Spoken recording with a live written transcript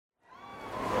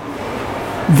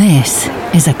This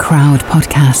is a Crowd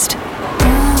podcast.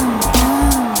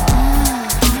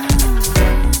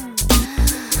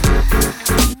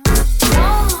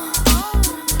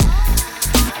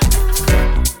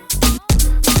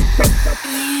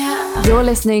 You're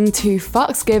listening to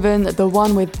Fucks Given, the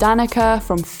one with Danica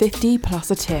from 50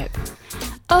 Plus a Tip.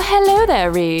 Oh, hello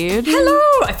there, Reed. Hello!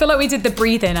 I feel like we did the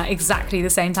breathe in at exactly the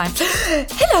same time.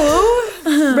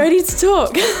 Hello! Ready to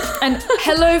talk. And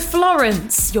hello,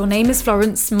 Florence. Your name is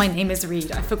Florence. My name is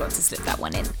Reed. I forgot to slip that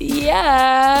one in.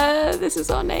 Yeah, this is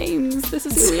our names. This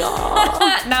is who we are.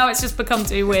 Now it's just become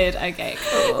too weird. Okay,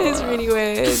 cool. It's really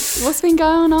weird. What's been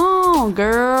going on,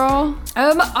 girl?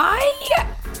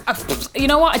 You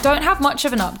know what? I don't have much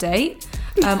of an update.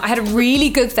 I had a really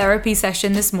good therapy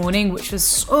session this morning, which was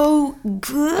so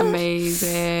good.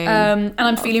 Amazing. And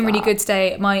I'm feeling really good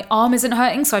today. My arm isn't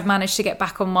hurting, so I've managed to get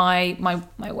back on my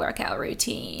workout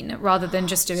routine rather than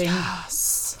just doing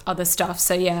other stuff.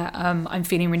 So yeah, I'm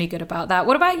feeling really good about that.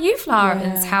 What about you,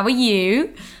 Florence? Yeah. How are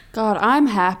you? God, I'm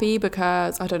happy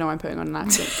because I don't know why I'm putting on an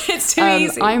accent. It's too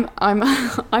easy. I'm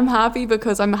happy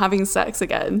because I'm having sex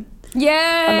again. Yay!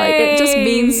 And like it just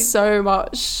means so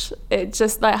much. It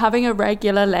just like having a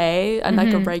regular lay and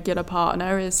like a regular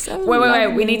partner is so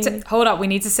Wait. We need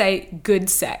to say good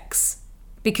sex.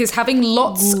 Because having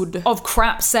lots of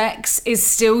crap sex is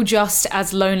still just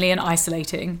as lonely and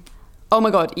isolating. Oh my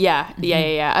God, yeah.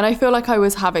 And I feel like I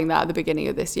was having that at the beginning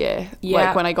of this year. Yeah.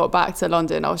 Like when I got back to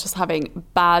London, I was just having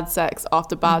bad sex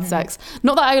after bad sex.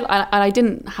 Not that I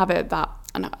didn't have it that,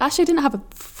 and actually I didn't have it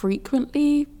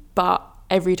frequently, but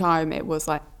every time it was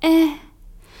like,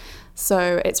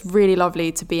 So it's really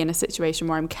lovely to be in a situation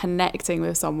where I'm connecting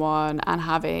with someone and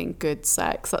having good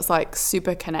sex. That's like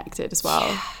super connected as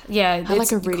well. Yeah, I had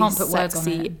like a you really can't put words on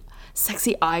it.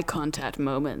 sexy eye contact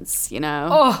moments, you know?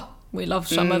 Oh, we love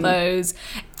some of those.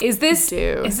 Is this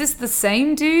the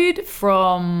same dude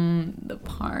from the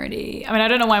party? I mean, I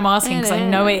don't know why I'm asking because I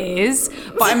know it is,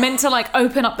 but I meant to like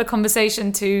open up the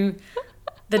conversation to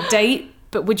the date.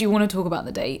 But would you want to talk about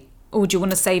the date? Or would you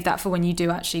want to save that for when you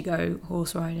do actually go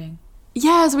horse riding?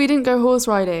 Yeah, so we didn't go horse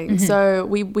riding. So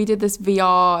we did this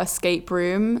VR escape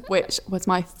room, which was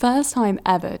my first time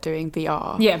ever doing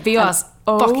VR. Yeah, VR's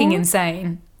fucking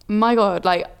insane. My God,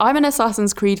 like I'm an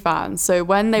Assassin's Creed fan. So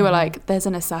when they were like, there's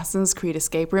an Assassin's Creed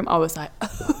escape room, I was like,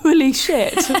 holy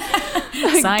shit.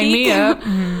 Sign me up.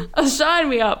 Sign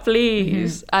me up,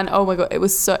 please. And oh my God, it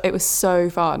was so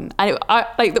fun. And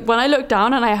when I looked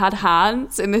down and I had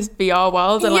hands in this VR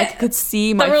world and like I could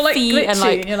see my feet glitchy, and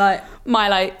like you're like my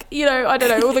like, you know, I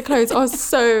don't know, all the clothes. It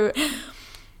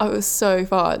was so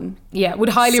fun. Yeah, would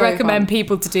highly So recommend fun.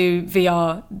 people to do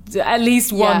VR at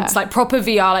least once, like proper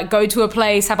VR, like go to a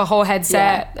place, have a whole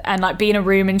headset and like be in a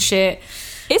room and shit.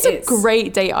 It's a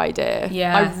great date idea.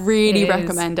 Yeah, I really it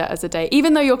recommend it as a date.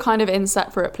 Even though you're kind of in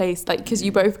separate place, like because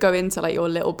you both go into like your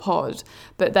little pod,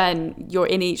 but then you're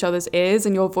in each other's ears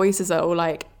and your voices are all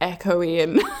like echoey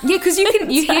and yeah, because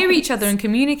you hear each other and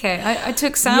communicate. I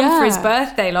took Sam for his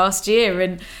birthday last year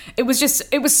and it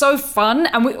was so fun.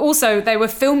 And they were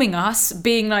filming us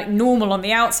being like normal on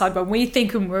the outside, but we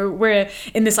thinking we're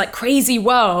in this like crazy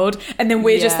world, and then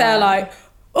we're just there like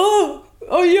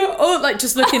like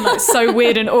just looking like so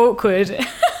weird and awkward.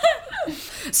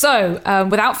 So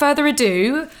without further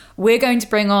ado, we're going to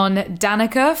bring on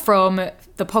Danica from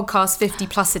the podcast 50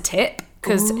 Plus a Tip,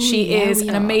 because she is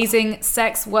an amazing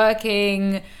sex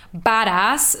working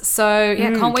badass. So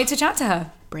yeah, can't wait to chat to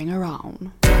her. bring her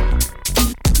on.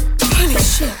 Holy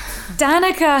shit.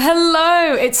 Danica,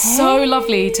 hello. It's so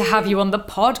lovely to have you on the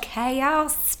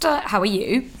podcast. How are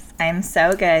you? I'm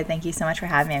so good. Thank you so much for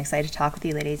having me. I'm excited to talk with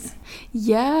you ladies.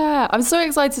 Yeah, I'm so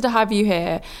excited to have you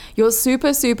here. You're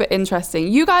super, super interesting.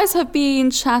 You guys have been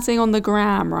chatting on the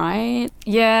gram, right?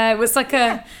 Yeah, it was like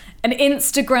an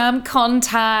Instagram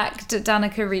contact.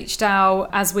 Danica reached out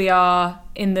as we are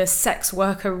in the sex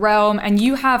worker realm, and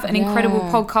you have an incredible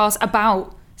podcast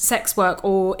about sex work.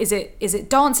 Or is it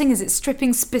dancing? Is it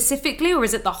stripping specifically, or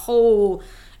is it the whole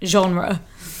genre?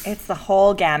 It's the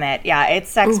whole gamut. Yeah, it's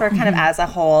sex work kind of as a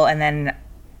whole, and then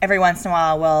every once in a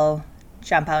while we'll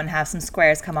jump out and have some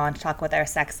squares come on to talk with their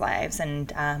sex lives,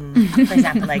 and for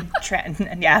example, like squares,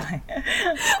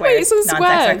 Wait, some non-sex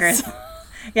squares. workers.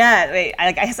 Yeah, wait,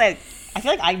 I guess I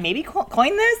feel like I maybe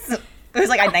coined this. It was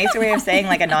like a nicer way of saying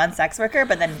like a non-sex worker,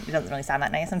 but then it doesn't really sound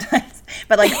that nice sometimes.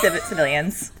 But like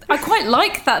civilians. I quite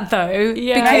like that though,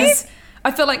 because I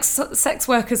feel like sex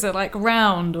workers are like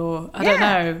round, or I don't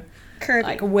know. Curvy.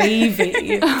 like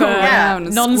wavy, but round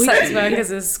and non-sex squeaky.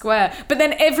 workers are square. But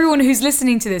then everyone who's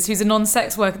listening to this, who's a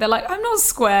non-sex worker, they're like, I'm not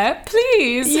square,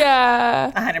 please.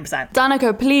 Yeah. 100%.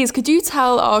 Danica, please, could you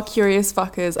tell our curious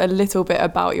fuckers a little bit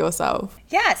about yourself?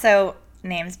 Yeah, so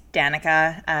name's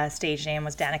Danica. Stage name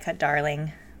was Danica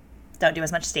Darling. Don't do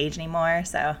as much stage anymore,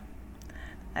 so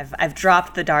I've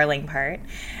dropped the darling part.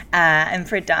 I'm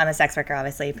a sex worker,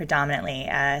 obviously, predominantly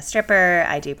a stripper.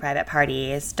 I do private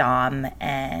parties, dom,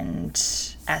 and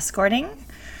escorting.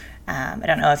 I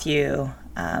don't know if you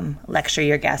lecture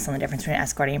your guests on the difference between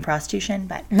escorting and prostitution,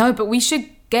 but No, but we should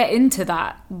get into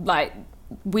that. Like,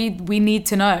 we need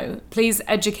to know. Please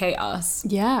educate us.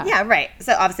 Yeah. yeah, right.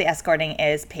 So obviously escorting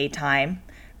is paid time.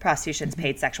 Prostitution's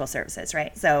paid sexual services,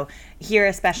 right? So here,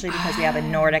 especially because we have a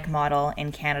Nordic model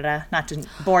in Canada, not to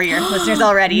bore your listeners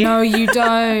already. No, you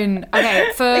don't.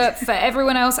 Okay, for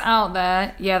everyone else out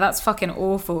there, yeah, that's fucking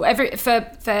awful.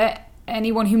 For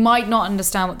anyone who might not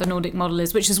understand what the Nordic model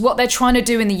is, which is what they're trying to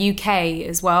do in the UK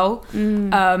as well,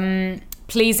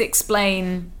 please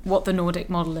explain what the Nordic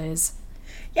model is.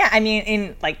 Yeah, I mean,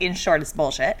 in short, it's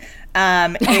bullshit.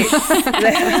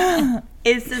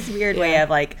 It's this weird way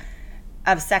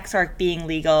of sex work being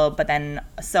legal, but then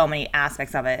so many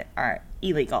aspects of it are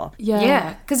illegal.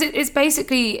 Yeah, because it's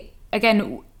basically,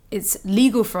 again, it's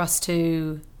legal for us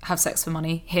to have sex for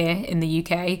money here in the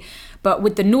UK, but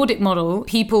with the Nordic model,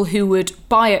 people who would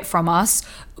buy it from us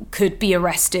could be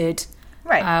arrested.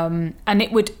 Right. And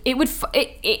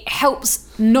it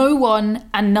helps no one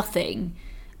and nothing.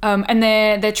 And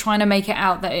they're trying to make it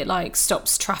out that it like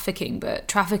stops trafficking, but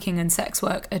trafficking and sex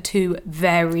work are two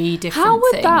very different How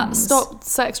would things. that stop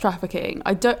sex trafficking?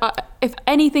 If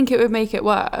anything, it would make it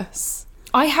worse.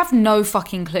 I have no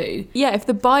fucking clue. Yeah, if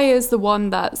the buyer's the one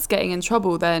that's getting in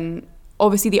trouble, then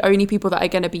obviously the only people that are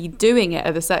going to be doing it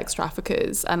are the sex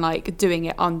traffickers and like doing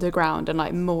it underground and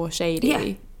like more shady.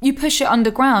 Yeah. You push it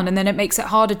underground and then it makes it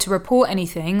harder to report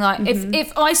anything. Like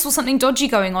if I saw something dodgy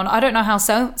going on, I don't know how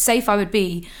safe I would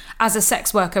be as a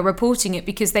sex worker reporting it,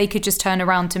 because they could just turn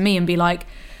around to me and be like,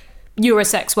 you're a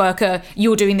sex worker,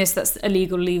 you're doing this, that's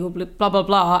illegal, blah, blah,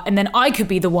 blah. And then I could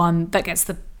be the one that gets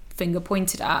the finger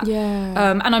pointed at.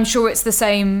 Yeah. And I'm sure it's the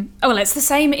same. Oh, well, it's the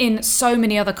same in so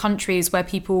many other countries where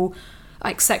people,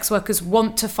 like sex workers,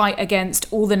 want to fight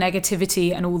against all the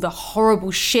negativity and all the horrible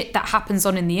shit that happens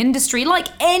on in the industry, like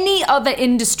any other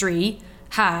industry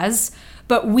has,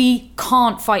 but we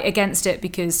can't fight against it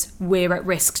because we're at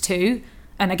risk too.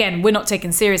 And again, we're not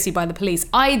taken seriously by the police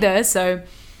either. So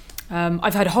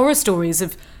I've heard horror stories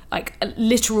of like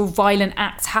literal violent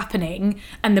acts happening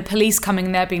and the police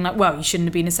coming there being like, well, you shouldn't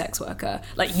have been a sex worker.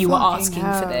 Like, you were Fucking asking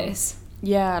hell. for this.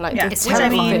 Yeah, like Yeah, It's which I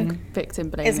terrifying. mean victim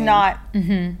blaming. is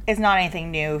not anything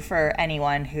new for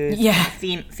anyone who's Yeah.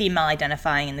 female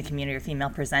identifying in the community or female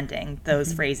presenting.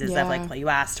 Those phrases of like, Yeah. well, you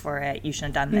asked for it, you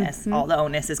shouldn't have done this. All the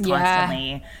onus is Yeah.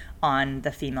 constantly on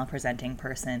the female presenting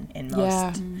person in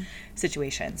most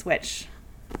situations, which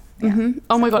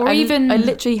Oh my god! Or even- I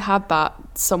literally had that.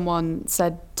 Someone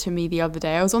said to me the other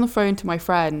day. I was on the phone to my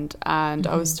friend, and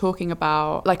I was talking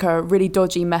about like a really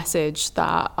dodgy message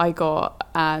that I got,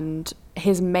 and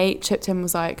his mate chipped in and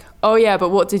was like, "Oh yeah, but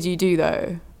what did you do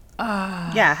though?"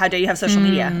 yeah, how dare you have social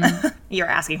media? You're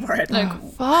asking for it.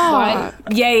 Fuck. Right?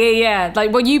 Yeah.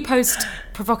 Like, when you post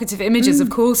provocative images, of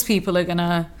course people are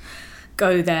gonna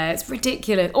go there. It's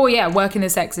ridiculous. Oh yeah, work in the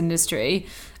sex industry.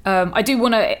 I do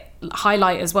want to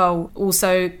highlight as well,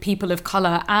 also people of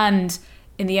colour and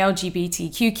in the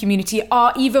LGBTQ community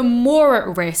are even more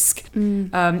at risk.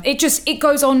 It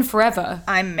goes on forever.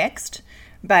 I'm mixed,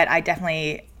 but I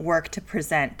definitely work to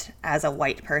present as a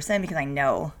white person because I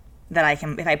know that I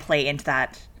can, if I play into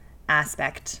that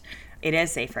aspect, it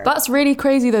is safer. That's really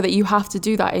crazy though that you have to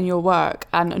do that in your work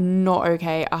and not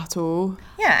okay at all.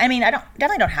 Yeah, I mean, I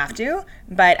definitely don't have to,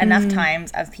 but enough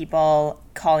times of people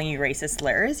calling you racist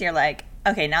slurs, you're like,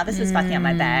 okay, now this is fucking up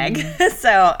my bag.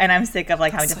 So, and I'm sick of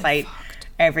like having to fight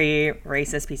every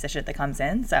racist piece of shit that comes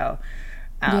in. So,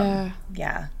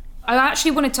 yeah. I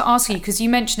actually wanted to ask you, because you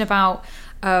mentioned about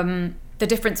the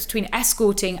difference between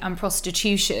escorting and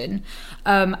prostitution,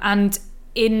 and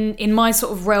in my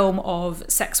sort of realm of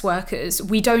sex workers,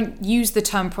 we don't use the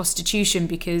term prostitution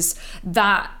because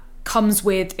that comes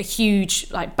with a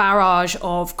huge like barrage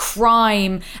of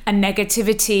crime and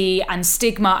negativity and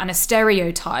stigma and a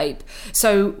stereotype.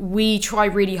 So we try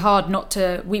really hard not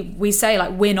to, we say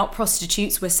like, we're not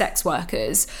prostitutes, we're sex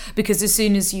workers, because as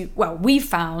soon as we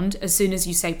found as soon as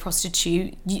you say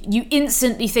prostitute, you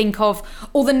instantly think of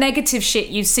all the negative shit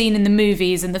you've seen in the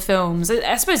movies and the films.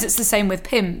 I suppose it's the same with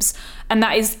pimps, and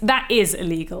that is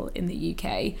illegal in the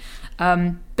UK.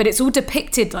 But it's all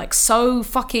depicted like so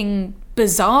fucking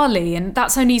bizarrely, and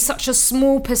that's only such a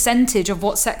small percentage of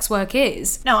what sex work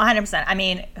is. No, 100%. I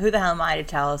mean, who the hell am I to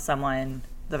tell someone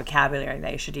the vocabulary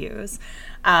they should use?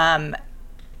 I've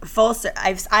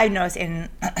noticed in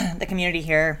the community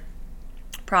here,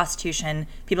 prostitution,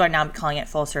 people are now calling it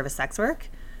full service sex work.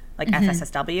 Like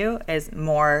FSSW is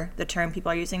more the term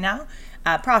people are using now.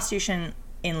 Prostitution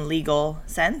in legal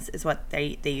sense is what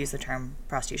they use the term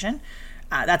prostitution.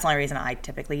 That's the only reason I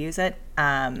typically use it.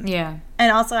 Yeah.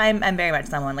 And also, I'm very much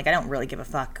someone, like, I don't really give a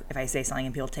fuck if I say something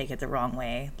and people take it the wrong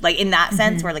way. Like, in that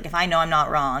sense, where, like, if I know I'm not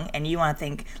wrong and you want to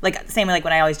think, like, same way, like,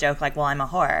 when I always joke, like, well, I'm a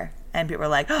whore. And people are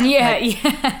like, oh,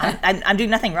 I'm doing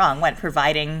nothing wrong. What,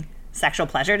 providing sexual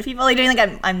pleasure to people? Like, do you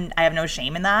think I have no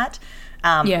shame in that?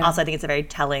 Also, I think it's a very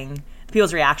telling,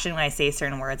 people's reaction when I say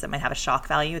certain words that might have a shock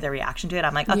value, their reaction to it.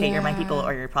 I'm like, okay, you're my people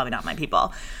or you're probably not my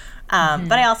people.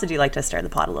 But I also do like to stir the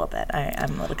pot a little bit.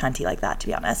 I'm a little cunty like that, to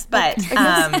be honest. But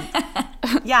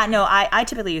yeah, no, I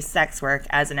typically use sex work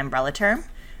as an umbrella term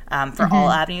for all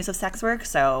avenues of sex work.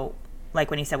 So like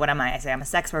when you said, what am I? I say I'm a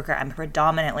sex worker. I'm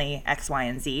predominantly X, Y,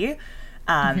 and Z.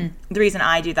 The reason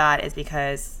I do that is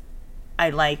because I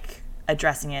like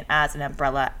addressing it as an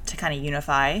umbrella to kind of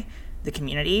unify the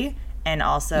community. And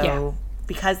also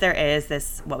because there is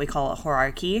this, what we call a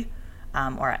whorearchy,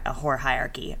 or a whore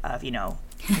hierarchy of, you know,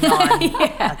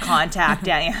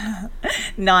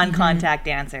 non-contact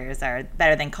dancers are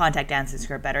better than contact dancers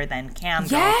who are better than cam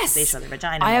girls. They show their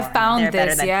vagina I more. have found They're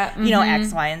this, better than, you know,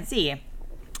 X, Y, and Z.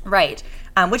 Right.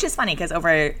 Which is funny because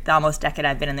over the almost decade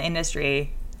I've been in the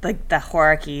industry, like the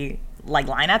hierarchy like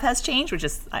lineup has changed, which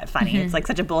is funny. It's like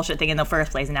such a bullshit thing in the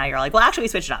first place, and now you're like, well, actually we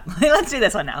switched it up. Let's do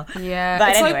this one now. Yeah. But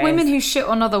it's anyways, like women who shit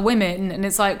on other women, and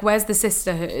it's like, where's the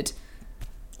sisterhood?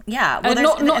 Yeah, well,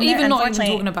 not even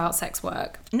talking about sex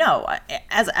work. No,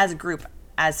 as a group,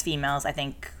 as females, I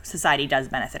think society does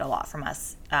benefit a lot from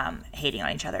us hating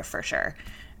on each other for sure,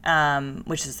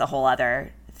 which is a whole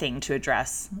other thing to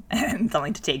address and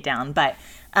something to take down. But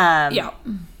for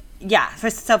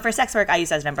sex work, I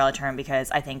use it as an umbrella term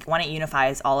because I think, one, it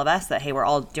unifies all of us that, hey, we're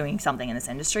all doing something in this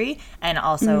industry, and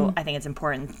also I think it's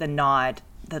important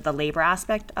the labor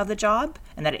aspect of the job,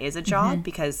 and that it is a job,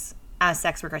 because as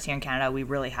sex workers here in Canada, we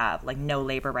really have like no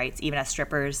labor rights, even as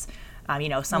strippers. You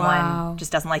know, someone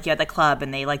just doesn't like you at the club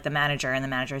and they like the manager, and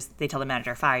they tell the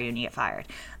manager, fire you, and you get fired.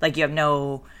 Like, you have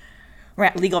no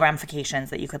legal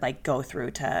ramifications that you could like go through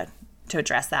to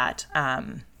address that.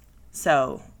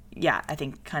 So yeah, I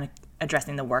think kind of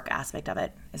addressing the work aspect of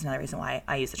it is another reason why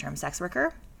I use the term sex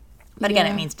worker. But again,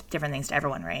 it means different things to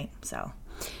everyone, right? So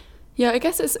yeah, I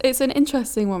guess it's an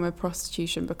interesting one with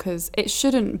prostitution because it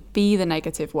shouldn't be the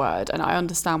negative word, and I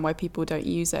understand why people don't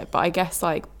use it. But I guess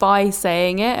like by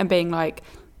saying it and being like,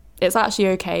 it's actually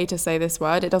okay to say this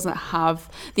word, it doesn't have,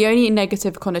 the only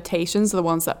negative connotations are the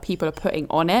ones that people are putting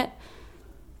on it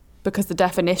because the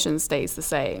definition stays the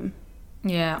same.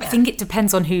 Yeah, I think it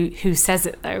depends on who says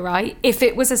it though, right? If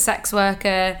it was a sex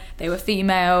worker, they were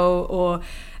female, or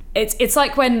it's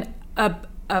like when a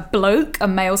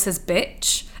male says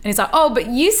bitch, and it's like, oh, but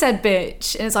you said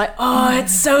bitch. And it's like, oh,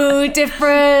 it's so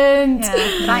different.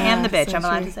 Yeah, but I am the bitch. So I'm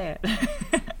allowed to say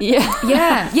it.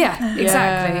 Yeah,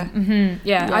 exactly.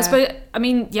 Yeah. I suppose, I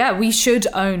mean, we should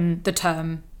own the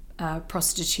term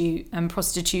prostitute and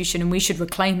prostitution, and we should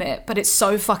reclaim it. But it's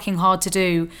so fucking hard to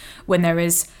do when there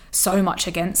is so much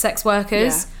against sex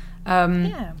workers.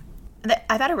 I've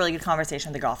had a really good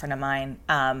conversation with a girlfriend of mine,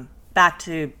 back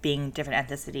to being different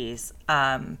ethnicities.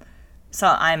 So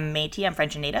I'm Métis, I'm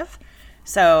French and Native.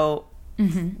 So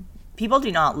people do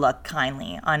not look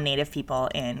kindly on Native people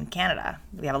in Canada.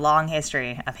 We have a long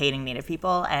history of hating Native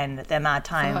people, and the amount of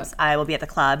times I will be at the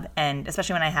club, and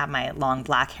especially when I have my long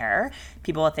black hair,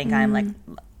 people will think I'm like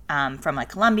from like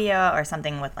Colombia or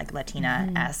something with like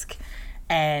Latina-esque,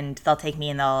 and they'll take me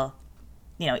and they'll,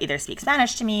 you know, either speak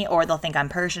Spanish to me, or they'll think I'm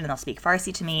Persian and they'll speak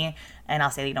Farsi to me, and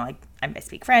I'll say, you know, I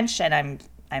speak French and I'm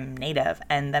Native,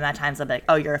 and then at times I'll be like,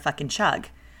 oh, you're a fucking chug.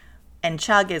 And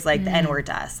chug is like the N-word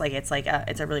to us. Like, it's like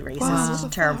it's a really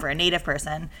racist term for a Native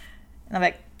person. And I'm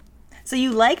like, so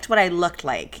you liked what I looked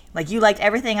like. Like, you liked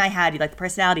everything I had. You liked the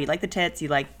personality, you liked the tits, you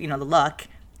liked, you know, the look.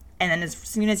 And then as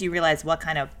soon as you realize what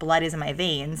kind of blood is in my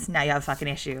veins, now you have a fucking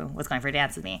issue with going for a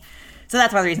dance with me. So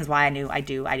that's one of the reasons why I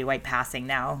do white passing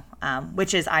now,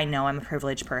 which is, I know I'm a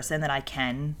privileged person, that I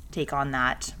can take on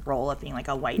that role of being like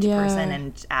a white person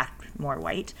and act more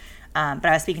white. But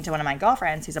I was speaking to one of my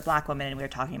girlfriends who's a black woman, and we were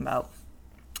talking about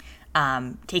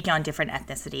taking on different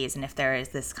ethnicities, and if there is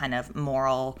this kind of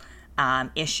moral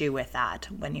issue with that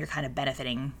when you're kind of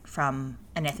benefiting from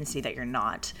an ethnicity that you're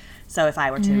not. So if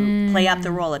I were to play up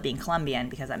the role of being Colombian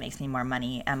because that makes me more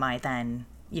money, am I then,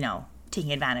 you know,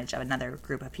 taking advantage of another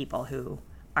group of people who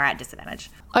are at disadvantage.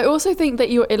 I also think that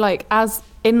you're like, as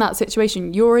in that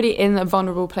situation, you're already in a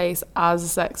vulnerable place as a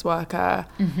sex worker.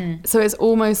 So it's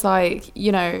almost like,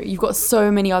 you know, you've got so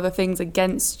many other things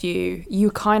against you.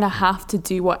 You kind of have to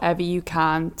do whatever you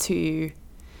can to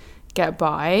get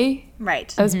by.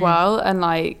 Right. As well. And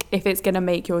like, if it's going to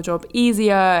make your job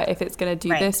easier, if it's going to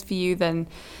do this for you, then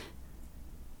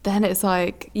it's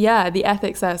like, yeah, the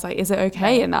ethics there is like, is it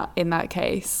okay in that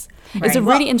case? Right. It's a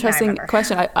really interesting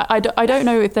question. I don't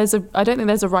know if I don't think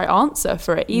there's a right answer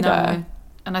for it either. No.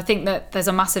 And I think that there's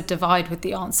a massive divide with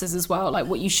the answers as well, like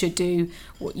what you should do,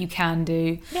 what you can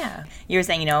do. Yeah. You were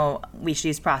saying, you know, we should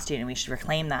use prostitute and we should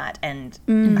reclaim that. And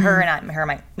me and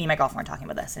my girlfriend were talking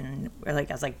about this, and we're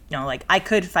like, I was like, you know, like I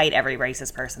could fight every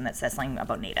racist person that says something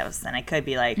about natives, and I could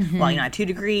be like, well, you know, I have 2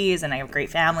 degrees and I have a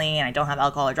great family and I don't have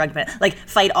alcohol or drugs, but like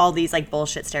fight all these like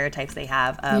bullshit stereotypes they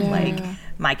have of like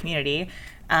my community.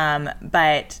 And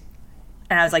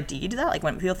I was like, do you do that? Like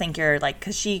when people think you're like,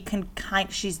 because she can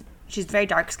she's very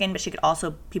dark skinned, but she could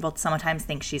also, people sometimes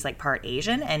think she's like part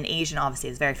Asian, and Asian obviously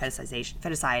is very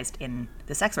fetishized in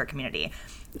the sex work community.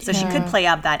 So she could play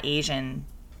up that Asian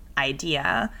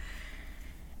idea.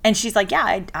 And she's like,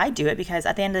 yeah, I do it because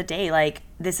at the end of the day, like,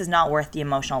 this is not worth the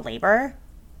emotional labor.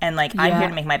 And like, I'm here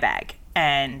to make my bag.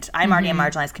 And I'm already a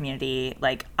marginalized community.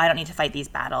 Like, I don't need to fight these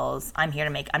battles. I'm here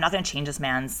to I'm not going to change this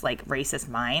man's like racist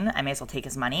mind. I may as well take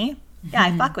his money. Yeah,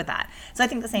 I fuck with that. So I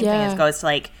think the same thing goes to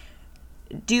like,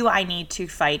 do I need to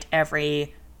fight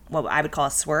every, what I would call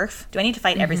a swerve? Do I need to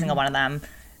fight every single one of them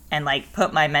and like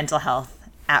put my mental health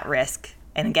at risk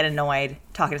and get annoyed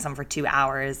talking to someone for 2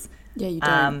 hours? Yeah, you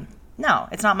don't. No,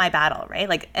 it's not my battle, right?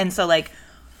 Like, and so like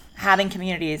having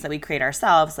communities that we create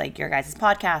ourselves, like your guys'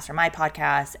 podcast or my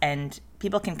podcast, and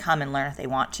people can come and learn if they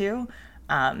want to.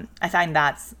 I find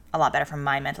that's a lot better for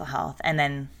my mental health. And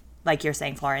then, like you're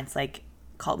saying, Florence, like,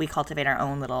 we cultivate our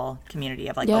own little community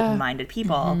of like open-minded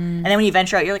people, and then when you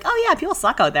venture out, you're like, oh yeah, people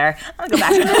suck out there. I'm gonna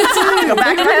go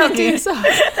back to my own community.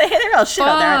 They're all shit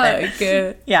out there, aren't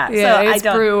they? Yeah, so it's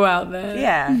brutal out there.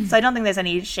 Yeah, so I don't think there's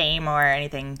any shame or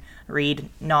anything. Read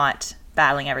not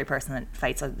battling every person that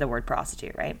fights the word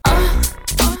prostitute, right?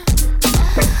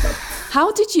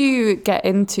 How did you get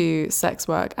into sex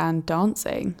work and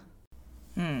dancing?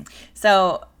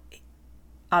 So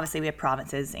obviously, we have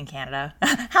provinces in Canada.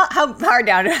 How far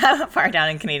down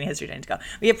in Canadian history do I need to go?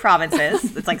 We have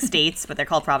provinces. It's like states, but they're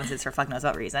called provinces for fuck knows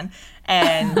what reason.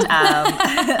 And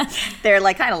they're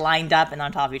like kind of lined up and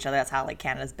on top of each other. That's how like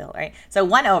Canada's built, right? So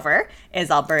one over is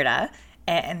Alberta,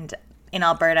 and in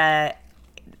Alberta,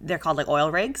 they're called like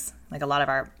oil rigs. Like a lot of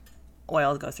our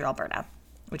oil goes through Alberta,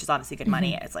 which is obviously good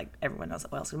money. It's like everyone knows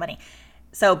that oil's good money.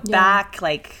 So back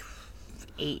like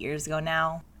 8 years ago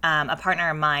now, a partner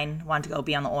of mine wanted to go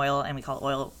be on the oil, and we call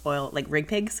it oil like rig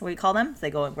pigs, what we call them. So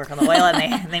they go and work on the oil,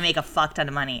 and they make a fuck ton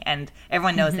of money. And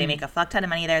everyone knows they make a fuck ton of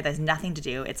money there. There's nothing to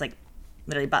do. It's like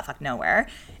literally butt fuck nowhere.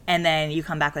 And then you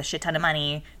come back with a shit ton of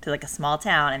money to like a small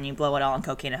town, and you blow it all on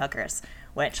cocaine and hookers,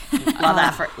 which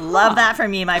love that for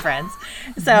me and my friends.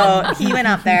 So he went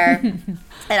up there, and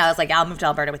I was like, I'll move to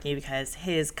Alberta with you, because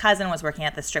his cousin was working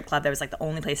at the strip club that was like the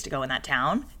only place to go in that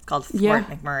town. It's called Fort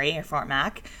McMurray or Fort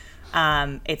Mac.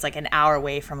 It's like an hour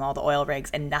away from all the oil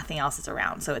rigs, and nothing else is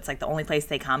around. So it's like the only place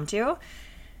they come to.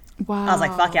 Wow. I was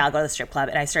like, fuck yeah, I'll go to the strip club.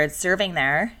 And I started serving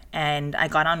there, and I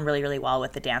got on really, really well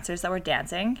with the dancers that were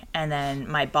dancing. And then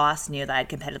my boss knew that I'd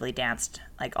competitively danced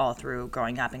like all through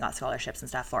growing up and got scholarships and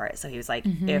stuff for it. So he was like,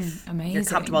 if you're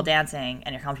comfortable dancing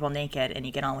and you're comfortable naked and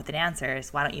you get on with the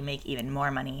dancers, why don't you make even more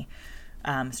money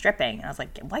stripping? And I was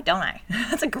like, why don't I?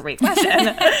 That's a great question.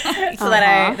 So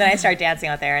then I started dancing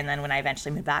out there, and then when I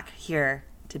eventually moved back here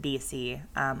to BC,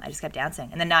 I just kept dancing,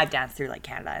 and then now I've danced through like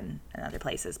Canada and other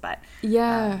places. But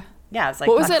yeah, it was like,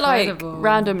 what was it like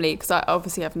randomly? Because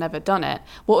I've never done it.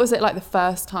 What was it like the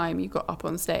first time you got up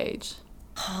on stage?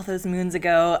 All those moons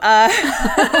ago. But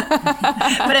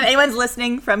if anyone's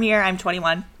listening from here, I'm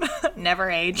 21. Never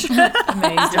age.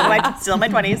 Amazing. Still in my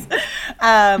 20s.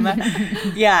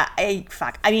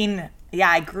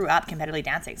 I grew up competitively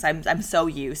dancing. So I'm so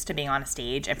used to being on a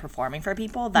stage and performing for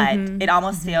people that it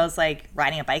almost feels like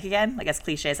riding a bike again. Like, as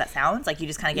cliche as that sounds, like you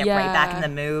just kind of get right back in the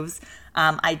moves.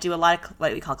 I do a lot of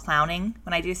what we call clowning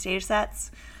when I do stage sets.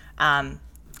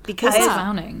 Because what's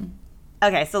clowning?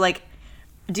 Okay, so like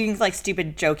doing like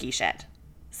stupid jokey shit.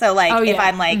 So like if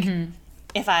I'm like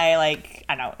if I like,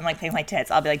 I don't know, I'm like playing with my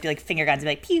tits, I'll be like do like finger guns and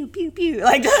be like pew pew pew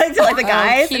like to like the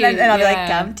guys, cute. and I'll be like,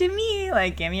 come to me,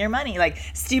 like give me your money, like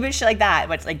stupid shit like that.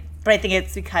 But like, but I think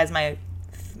it's because my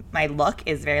look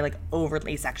is very like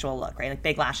overtly sexual look, right? Like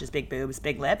big lashes, big boobs,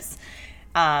 big lips.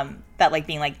 that like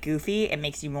being like goofy, it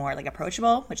makes you more like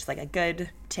approachable, which is like a good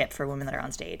tip for women that are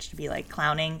on stage to be like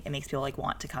clowning. It makes people like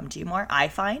want to come to you more. I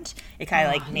find it kind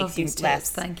of like makes you less.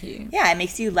 Thank you. Yeah, it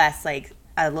makes you less like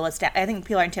a little. I think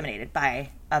people are intimidated by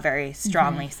a very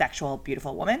strongly sexual,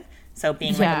 beautiful woman. So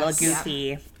being like a little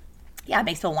goofy, it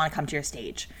makes people want to come to your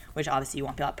stage. Which obviously you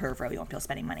won't feel pervert, you won't feel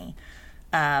spending money.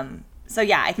 So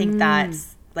yeah, I think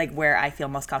that's like where I feel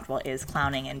most comfortable is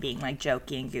clowning and being like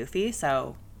jokey and goofy.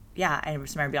 So yeah, I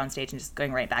just remember being on stage and just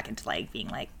going right back into like being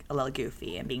like a little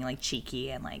goofy and being like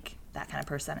cheeky and like that kind of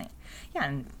person. Yeah,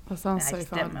 and that sounds I so just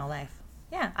fun. did it in my whole life.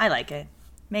 Yeah, I like it.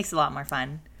 Makes it a lot more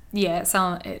fun. Yeah,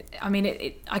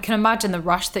 I can imagine the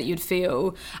rush that you'd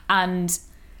feel, and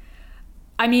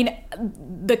I mean,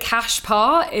 the cash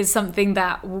part is something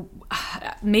that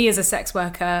me as a sex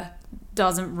worker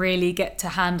doesn't really get to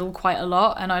handle quite a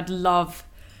lot, and I'd love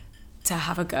to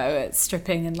have a go at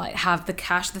stripping and like have the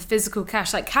cash, the physical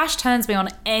cash. Like cash turns me on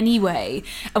anyway,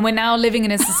 and we're now living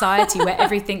in a society where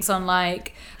everything's on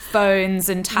like phones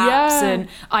and taps, and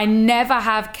I never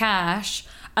have cash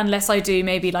unless I do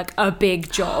maybe like a big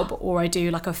job or I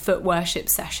do like a foot worship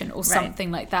session or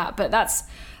something like that. But that's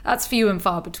few and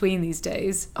far between these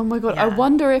days. Oh my God, I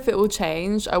wonder if it will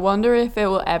change. I wonder if it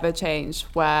will ever change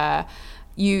where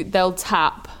they'll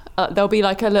tap, there'll be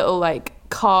like a little like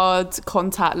card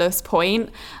contactless point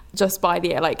just by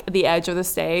the edge of the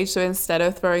stage. So instead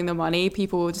of throwing the money,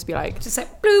 people will just be like,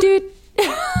 bloop. Dude.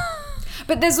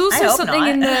 But there's also something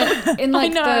in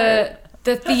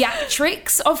the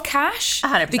theatrics of cash,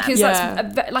 100%. because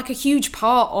that's like a huge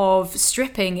part of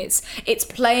stripping. It's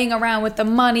playing around with the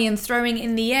money and throwing it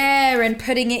in the air and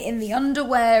putting it in the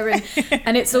underwear,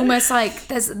 and it's almost like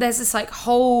there's this like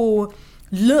whole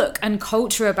look and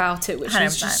culture about it, which 100%.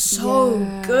 Is just so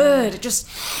good. I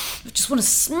just want to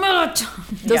smell it.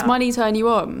 Does money turn you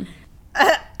on?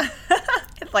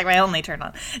 It's like my only turn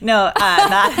on. No,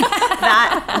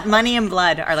 that money and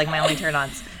blood are like my only turn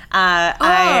ons.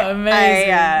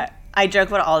 Amazing. I joke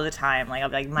about it all the time. Like I'll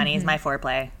be like, money is my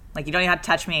foreplay. Like you don't even have to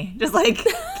touch me. Just like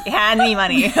hand me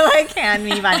money. Like hand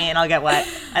me money and I'll get wet.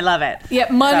 I love it.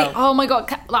 Yeah, money. So, oh my God,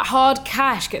 like hard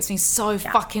cash gets me so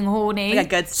fucking horny. Like a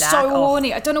good stack. So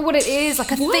horny. I don't know what it is.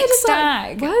 Like a thick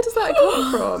stack. Where does that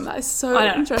come from? That is so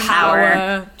interesting.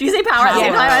 Power. Do you say power at the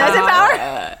same time? I said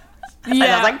power. Yeah,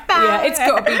 I was like, power. Yeah, it's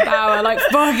got to be power. Like,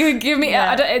 fucking give me.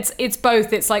 It's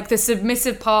both. It's like the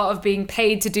submissive part of being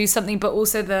paid to do something, but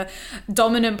also the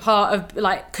dominant part of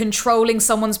like controlling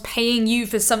someone's paying you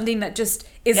for something that just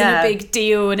isn't a big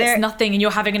deal and it's nothing, and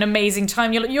you're having an amazing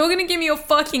time. You're like, you're gonna give me your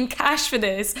fucking cash for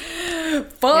this?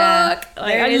 Fuck.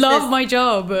 Like, I love my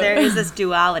job. There is this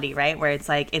duality, right, where it's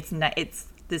like it's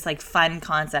this like fun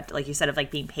concept, like you said, of like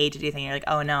being paid to do things. You're like,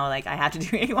 oh no, like I have to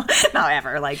do it anymore. Not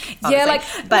ever, like obviously. Yeah, like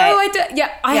but, no, I do.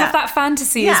 Yeah, I have that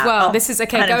fantasy as well. Oh, this is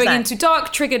 100%. Going into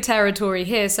dark trigger territory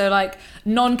here. So like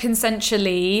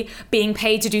non-consensually being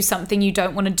paid to do something you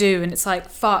don't want to do, and it's like,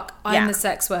 fuck, I'm the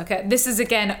sex worker. This is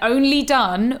again only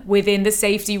done within the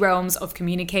safety realms of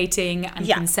communicating and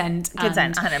consent, and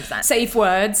 100%, safe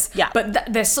words. Yeah,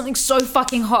 but there's something so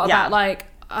fucking hot about like,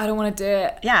 I don't want to do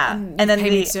it. Yeah. And then pay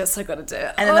me to do it, so I got to do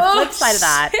it. And then the flip side of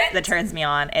that turns me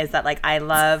on is that, like, I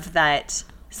love that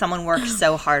someone works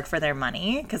so hard for their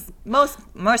money, because most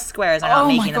squares are not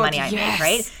making the money I make,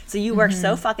 right? So you work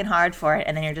so fucking hard for it,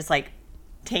 and then you're just like,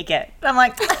 take it. I'm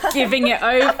like giving it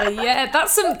over. Yeah,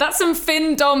 that's some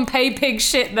fin dom pay pig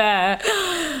shit there.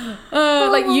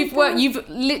 Like you've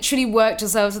literally worked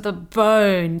yourself to the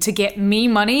bone to get me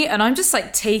money, and I'm just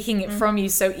like taking it from you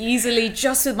so easily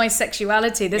just with my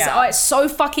sexuality. It's so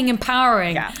fucking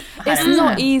empowering. Yeah, it's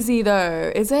not easy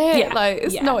though, is it? Yeah, like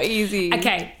it's not easy.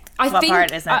 Okay, what think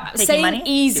part isn't taking money?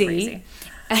 Easy.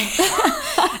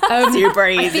 Super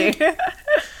easy.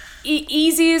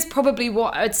 Easy is probably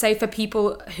what I would say for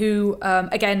people who,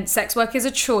 again, sex work is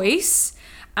a choice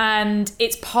and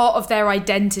it's part of their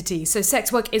identity. So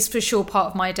sex work is for sure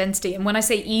part of my identity. And when I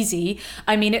say easy,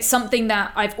 I mean it's something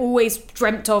that I've always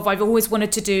dreamt of, I've always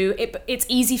wanted to do. It's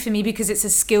easy for me because it's a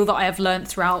skill that I have learned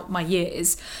throughout my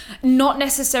years. Not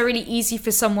necessarily easy for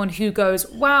someone who goes,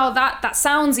 wow, that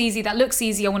sounds easy, that looks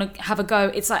easy, I want to have a go.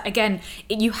 It's like, again,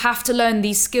 you have to learn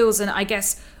these skills, and I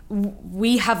guess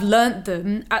we have learnt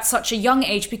them at such a young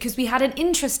age because we had an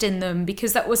interest in them,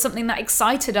 because that was something that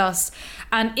excited us.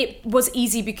 And it was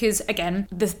easy because, again,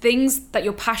 the things that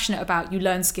you're passionate about, you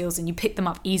learn skills and you pick them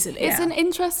up easily. It's an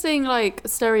interesting like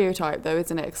stereotype though,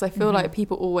 isn't it? Because I feel like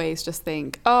people always just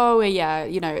think, oh yeah,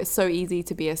 you know, it's so easy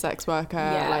to be a sex worker.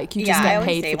 Like you just get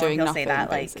paid for doing nothing,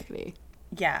 basically.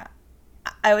 Yeah,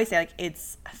 I always say like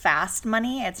it's fast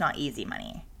money, it's not easy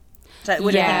money. So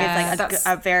which I think is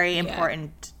like a very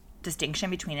important distinction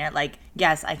between it. Like,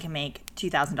 yes, I can make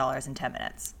 $2,000 in 10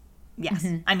 minutes. Yes.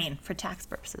 I mean, for tax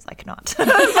purposes, I cannot.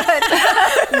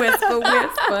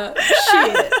 Whisper.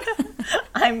 Shit.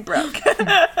 I'm broke.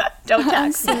 Don't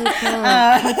tax me.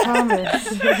 I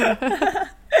promise.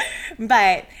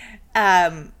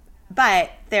 But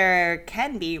there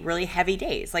can be really heavy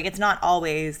days. Like, it's not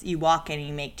always you walk in and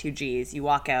you make 2 G's, you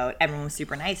walk out, everyone was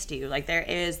super nice to you. Like, there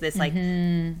is this like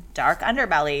dark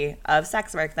underbelly of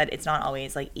sex work that it's not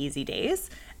always like easy days.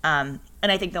 And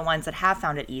I think the ones that have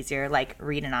found it easier, like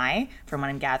Reed and I, from what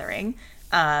I'm gathering,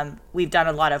 we've done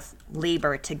a lot of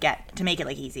labor to make it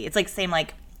like easy. It's like same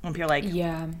like when people are like,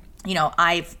 you know,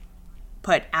 I've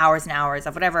put hours and hours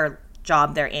of whatever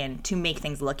job they're in to make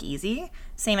things look easy.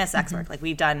 Same as sex work. Like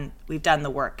we've done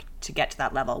the work to get to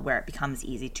that level where it becomes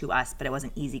easy to us, but it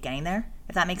wasn't easy getting there,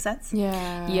 if that makes sense.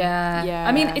 Yeah.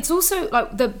 I mean, it's also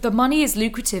like the money is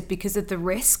lucrative because of the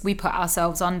risk we put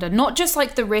ourselves under. Not just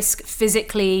like the risk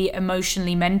physically,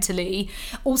 emotionally, mentally,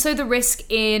 also the risk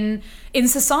in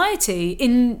society,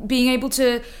 in being able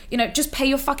to, you know, just pay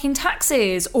your fucking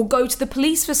taxes or go to the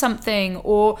police for something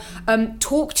or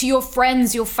talk to your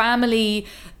friends, your family.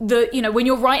 You know, when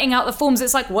you're writing out the forms,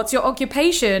 it's like, what's your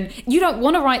occupation? You don't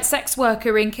want to write sex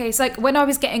worker in case, like when I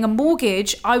was getting a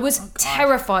mortgage, I was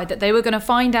terrified that they were going to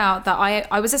find out that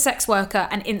I was a sex worker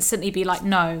and instantly be like,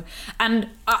 no. And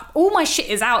all my shit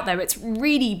is out there. It's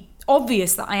really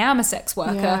obvious that I am a sex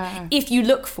worker if you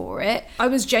look for it. I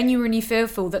was genuinely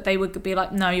fearful that they would be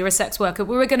like, no, you're a sex worker,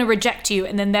 we were going to reject you,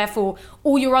 and then therefore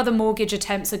all your other mortgage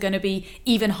attempts are going to be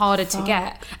even harder to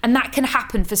get. And that can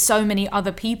happen for so many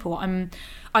other people.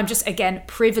 I'm just, again,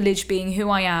 privileged being who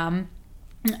I am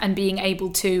and being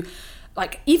able to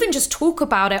like even just talk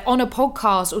about it on a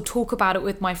podcast or talk about it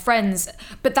with my friends.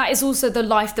 But that is also the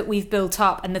life that we've built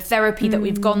up and the therapy that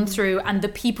we've gone through and the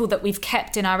people that we've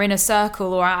kept in our inner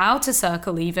circle or our outer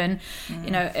circle even. You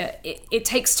know, it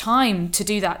takes time to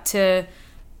do that, to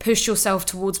push yourself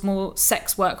towards more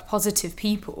sex work positive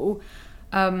people.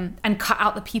 And cut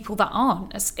out the people that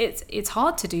aren't. It's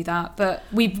hard to do that, but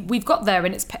we've got there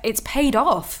and it's paid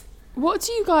off. What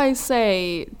do you guys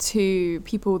say to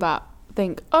people that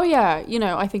think, oh yeah, you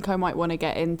know, I think I might want to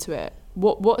get into it?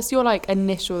 What's your like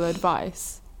initial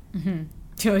advice? Do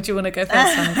you want to go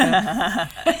first, Annika?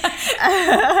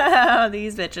 Oh,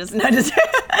 these bitches. No, just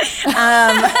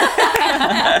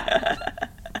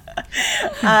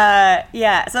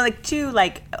yeah, so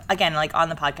like again, like on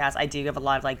the podcast I do give a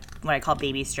lot of like what I call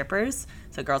baby strippers,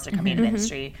 so girls that are coming into the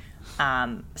industry,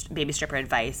 baby stripper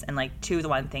advice. And like two of the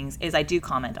one things is I do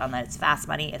comment on that it's fast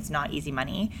money, it's not easy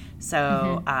money,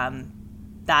 so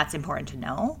that's important to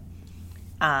know.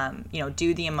 You know,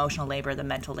 do the emotional labor, the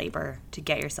mental labor to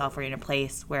get yourself in a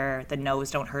place where the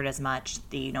no's don't hurt as much,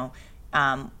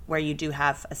 where you do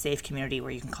have a safe community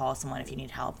where you can call someone if you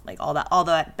need help, like all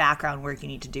that background work you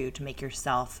need to do to make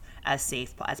yourself as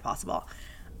safe as possible,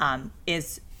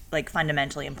 is like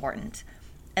fundamentally important.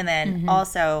 And then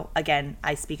also, again,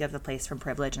 I speak of the place from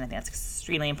privilege, and I think that's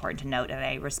extremely important to note, and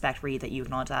I respect, Reed, that you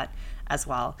acknowledge that as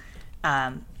well.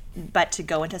 But to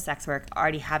go into sex work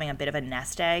already having a bit of a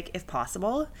nest egg, if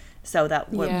possible, so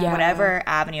that whatever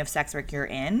avenue of sex work you're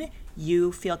in,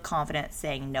 you feel confident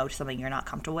saying no to something you're not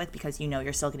comfortable with because you know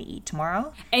you're still going to eat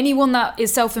tomorrow. Anyone that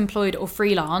is self-employed or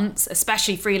freelance,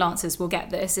 especially freelancers, will get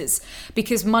this. It's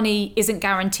because money isn't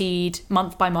guaranteed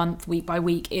month by month, week by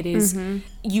week. It is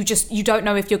you don't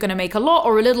know if you're going to make a lot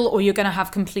or a little, or you're going to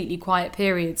have completely quiet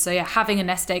periods. So yeah, having a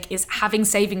nest egg is having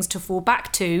savings to fall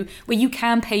back to where you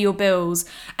can pay your bills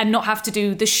and not have to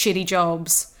do the shitty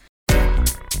jobs.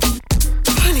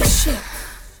 Holy shit.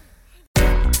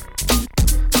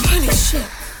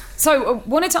 So I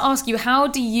wanted to ask you, how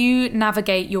do you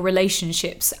navigate your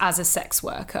relationships as a sex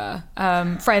worker?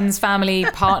 Friends, family,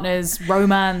 partners,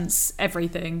 romance,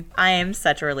 everything. I am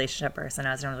such a relationship person.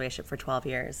 I was in a relationship for 12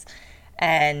 years.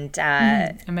 And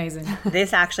amazing.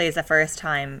 This actually is the first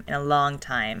time in a long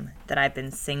time that I've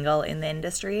been single in the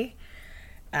industry.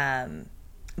 But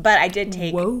I did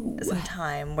take some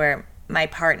time where my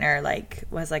partner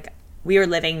was we were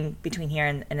living between here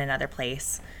and another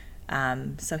place.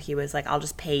 So he was like, I'll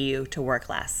just pay you to work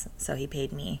less. So he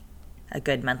paid me a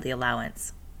good monthly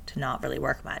allowance to not really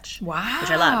work much. Wow.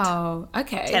 Which I loved.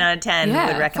 Okay. 10 out of 10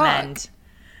 would recommend.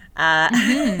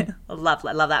 Love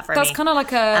that for me. That's kind of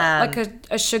like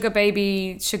a sugar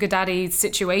baby, sugar daddy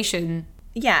situation.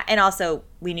 Yeah. And also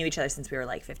we knew each other since we were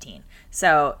like 15.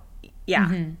 So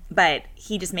yeah. But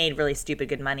he just made really stupid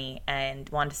good money and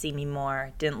wanted to see me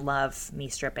more, didn't love me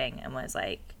stripping, and was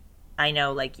like, I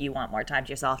know, like, you want more time to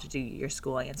yourself to do your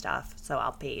schooling and stuff, so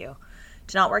I'll pay you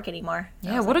to not work anymore.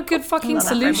 Yeah, what a good fucking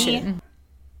solution.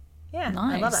 Yeah,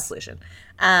 Nice. I love that solution.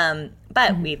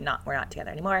 But we're not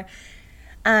together anymore.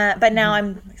 But now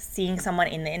I'm seeing someone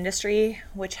in the industry,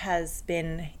 which has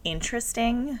been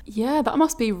interesting. Yeah, that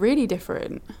must be really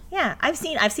different. Yeah, I've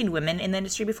seen women in the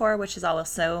industry before, which is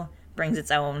also brings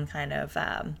its own kind of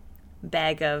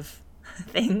bag of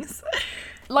things.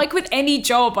 Like with any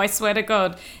job, I swear to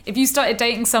God, if you started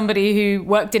dating somebody who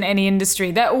worked in any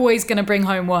industry, they're always going to bring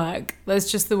home work.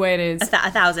 That's just the way it is.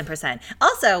 1,000%.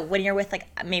 Also, when you're with, like,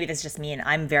 maybe this is just me, and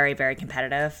I'm very, very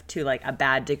competitive to, like, a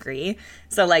bad degree.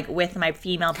 So, like, with my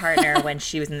female partner, when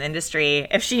she was in the industry,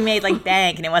 if she made, like,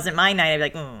 bank and it wasn't my night, I'd be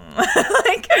like,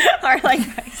 like, or, like,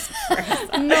 vice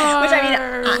versa. No. Which,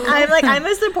 I mean, I'm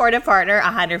a supportive partner,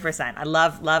 100%. I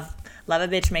love a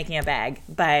bitch making a bag.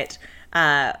 But,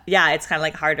 yeah, it's kind of,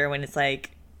 like, harder when it's,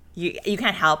 like, you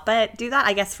can't help but do that,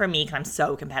 I guess, for me, because I'm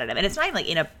so competitive. And it's not even,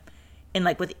 like, in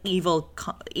like with evil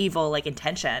like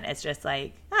intention. It's just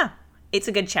like, it's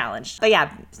a good challenge. But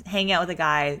yeah, hanging out with a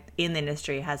guy in the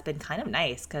industry has been kind of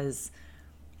nice because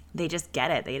they just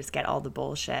get it. They just get all the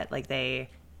bullshit. Like they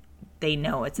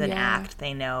know it's an act.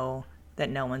 They know that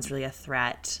no one's really a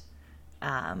threat.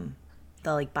 They'll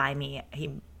like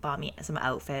he bought me some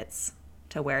outfits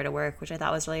to wear to work, which I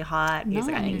thought was really hot. He's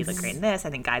like, I think you look great in this. I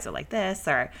think guys are like this.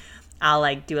 Or I'll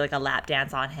like do like a lap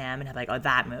dance on him and I'm like, oh,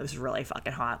 that move's really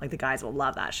fucking hot. Like the guys will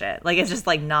love that shit. Like it's just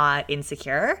like not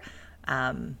insecure.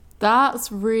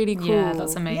 That's really cool. Yeah,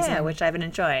 that's amazing. Yeah, which I've been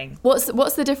enjoying. What's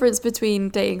the difference between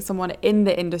dating someone in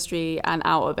the industry and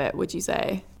out of it, would you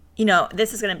say? You know,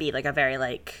 this is going to be like a very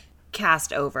like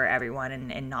cast over everyone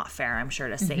and not fair, I'm sure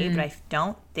to say, but I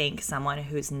don't think someone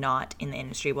who's not in the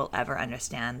industry will ever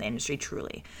understand the industry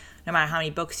truly. No matter how many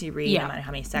books you read, no matter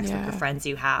how many sex worker friends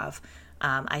you have.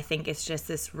 I think it's just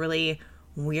this really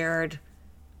weird,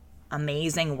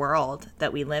 amazing world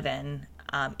that we live in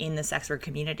the sex work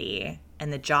community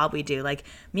and the job we do. Like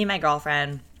me and my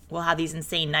girlfriend will have these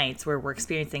insane nights where we're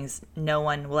experiencing things no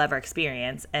one will ever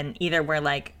experience. And either we're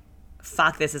like,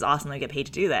 fuck, this is awesome. We get paid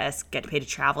to do this, get paid to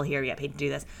travel here, we get paid to do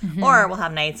this. Or we'll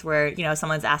have nights where, you know,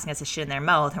 someone's asking us to shit in their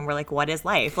mouth and we're like, what is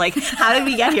life? Like, how did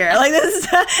we get here? Like this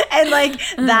and like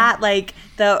that, like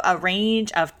the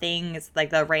range of things, like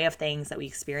the array of things that we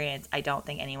experience, I don't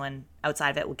think anyone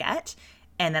outside of it will get.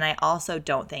 And then I also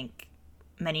don't think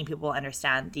many people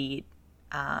understand the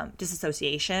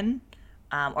disassociation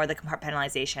or the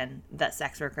compartmentalization that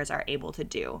sex workers are able to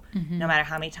do. No matter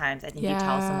how many times I think you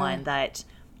tell someone that,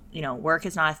 you know, work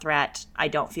is not a threat. I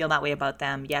don't feel that way about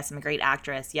them. Yes, I'm a great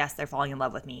actress. Yes, they're falling in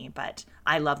love with me, but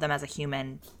I love them as a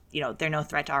human. You know, they're no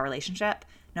threat to our relationship.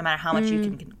 No matter how much you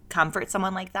can comfort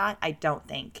someone like that, I don't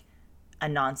think a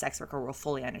non-sex worker will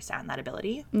fully understand that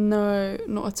ability. No,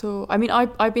 not at all. I mean,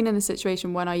 I've been in the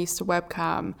situation when I used to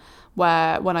webcam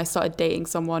where when I started dating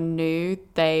someone new,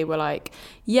 they were like,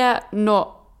 yeah,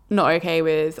 not okay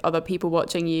with other people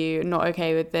watching you, not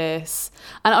okay with this.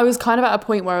 And I was kind of at a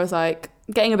point where I was like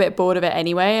getting a bit bored of it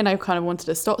anyway, and I kind of wanted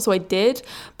to stop, so I did.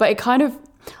 But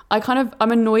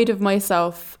I'm annoyed of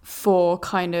myself for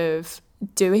kind of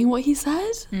doing what he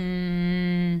said.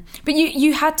 But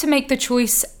you had to make the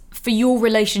choice for your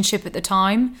relationship at the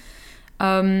time,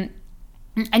 and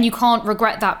you can't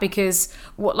regret that, because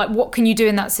what can you do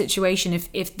in that situation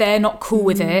if they're not cool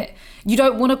with it? You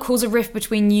don't want to cause a rift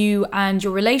between you and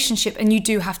your relationship, and you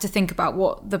do have to think about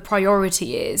what the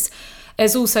priority is.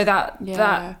 There's also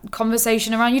that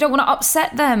conversation around, you don't want to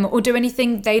upset them or do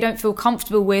anything they don't feel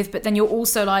comfortable with, but then you're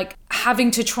also like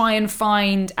having to try and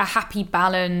find a happy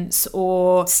balance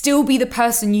or still be the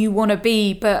person you want to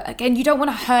be. But again, you don't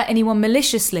want to hurt anyone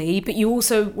maliciously, but you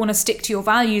also want to stick to your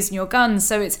values and your guns.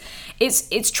 So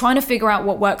it's trying to figure out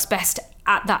what works best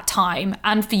at that time,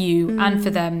 and for you and for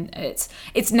them.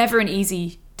 It's never an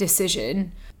easy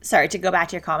decision. Sorry, to go back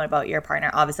to your comment about your partner,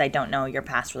 obviously I don't know your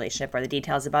past relationship or the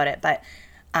details about it, but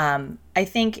I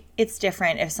think it's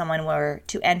different if someone were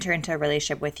to enter into a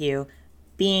relationship with you,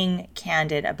 being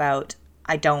candid about,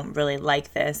 I don't really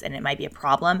like this and it might be a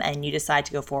problem, and you decide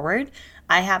to go forward.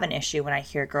 I have an issue when I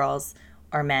hear girls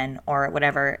or men or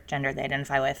whatever gender they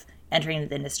identify with entering into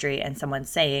the industry and someone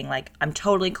saying like, I'm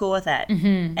totally cool with it.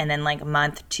 And then like a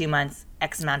month, 2 months,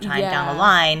 X amount of time down the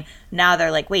line, now they're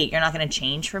like, wait, you're not going to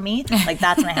change for me? Like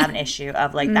that's when I have an issue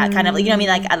of like that kind of, you know what I mean?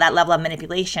 Like at that level of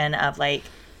manipulation of like,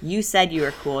 you said you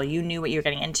were cool, you knew what you were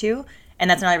getting into. And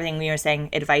that's another thing we were saying,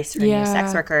 advice for new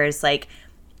sex workers. Like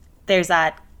there's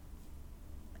that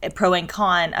pro and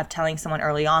con of telling someone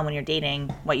early on when you're dating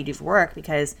what you do for work,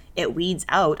 because it weeds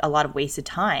out a lot of wasted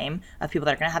time of people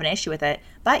that are going to have an issue with it.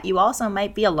 But you also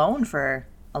might be alone for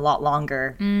a lot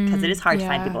longer because it is hard to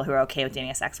find Yeah. people who are okay with dating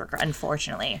a sex worker,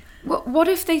 unfortunately. What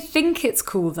if they think it's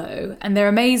cool though, and they're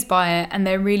amazed by it, and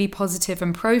they're really positive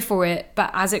and pro for it, but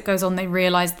as it goes on, they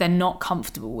realize they're not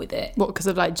comfortable with it? What, because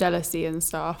of like jealousy and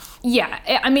stuff? Yeah,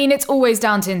 I mean, it's always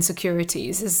down to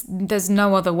insecurities. There's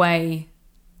no other way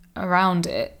around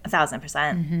it.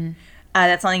 1,000%.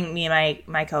 That's something me and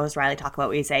my co-host Riley talk about.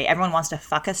 We say everyone wants to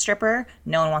fuck a stripper,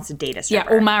 no one wants to date a Yeah,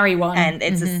 stripper. or marry one. And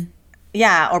it's just,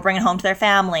 yeah, or bring it home to their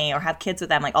family or have kids with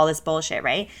them, like all this bullshit,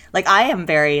 right? Like I am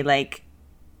very like,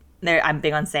 I'm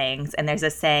big on sayings, and there's a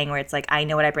saying where it's like, I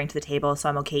know what I bring to the table, so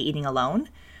I'm okay eating alone.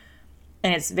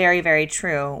 And it's very, very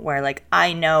true, where like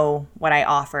I know what I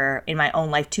offer in my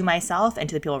own life to myself and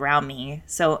to the people around me.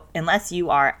 So unless you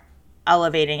are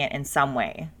elevating it in some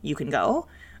way, you can go.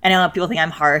 And I know people think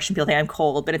I'm harsh and people think I'm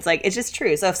cold, but it's like, it's just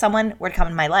true. So if someone were to come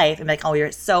in my life and be like, oh,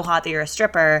 you're so hot that you're a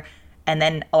stripper, and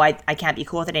then, oh, I can't be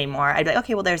cool with it anymore, I'd be like,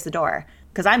 okay, well, there's the door,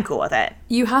 because I'm cool with it.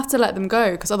 You have to let them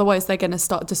go, because otherwise they're going to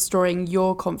start destroying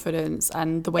your confidence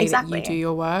and the way Exactly. that you do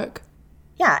your work.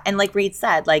 Yeah, and like Reed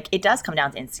said, like it does come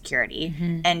down to insecurity.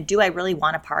 And do I really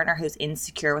want a partner who's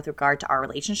insecure with regard to our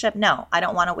relationship? No, I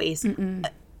don't want to waste.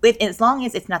 As long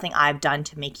as it's nothing I've done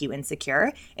to make you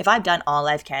insecure, if I've done all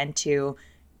I can to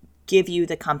give you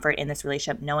the comfort in this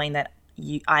relationship, knowing that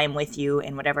I am with you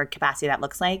in whatever capacity that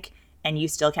looks like, and you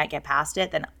still can't get past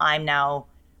it, then I'm now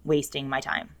wasting my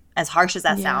time. As harsh as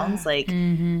that sounds, like,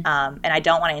 and I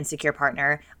don't want an insecure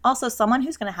partner. Also, someone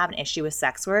who's going to have an issue with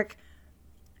sex work,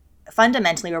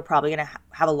 fundamentally, we're probably going to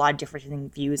have a lot of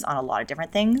different views on a lot of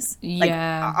different things. Like,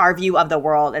 Yeah. our view of the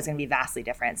world is going to be vastly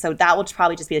different. So that will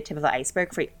probably just be the tip of the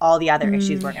iceberg for all the other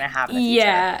issues we're going to have in the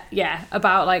future. Yeah,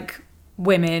 about like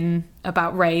women,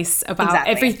 about race, about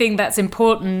Exactly. everything that's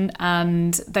important,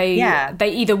 and they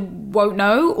either won't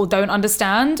know or don't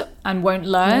understand and won't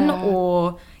learn,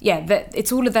 or that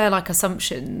it's all of their like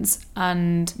assumptions,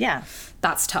 and Yeah.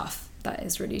 that's tough. That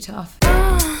is really tough.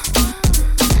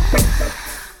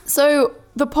 So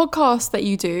the podcast that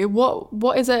you do,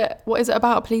 what is it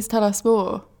about? Please tell us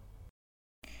more.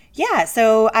 Yeah,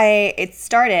 so it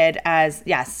started as,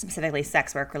 specifically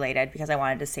sex work related, because I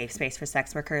wanted a safe space for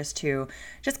sex workers to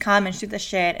just come and shoot the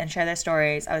shit and share their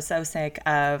stories. I was so sick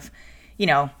of,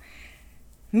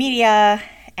 media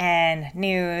and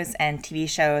news and TV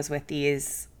shows with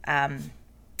these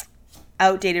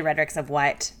outdated rhetorics of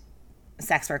what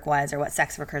sex work was or what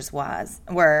sex workers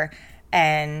were.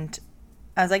 And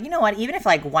I was like, you know what, even if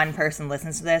like one person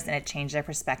listens to this and it changed their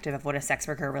perspective of what a sex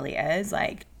worker really is,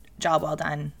 like, job well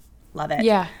done. Love it.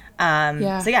 Yeah.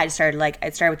 So I just started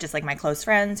with just like my close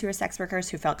friends who are sex workers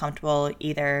who felt comfortable,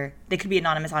 either they could be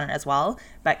anonymous on it as well,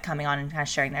 but coming on and kind of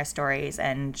sharing their stories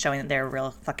and showing that they're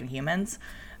real fucking humans.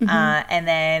 And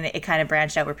then it kind of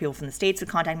branched out where people from the States would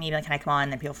contact me, like, can I come on?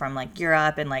 And then people from like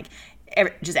Europe and like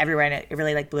just everywhere, and it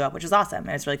really like blew up, which was awesome.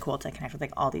 It was really cool to connect with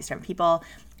like all these different people.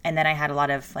 And then I had a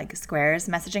lot of like squares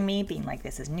messaging me being like,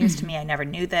 this is news to me, I never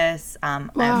knew this.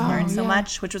 I've learned so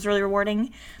much, which was really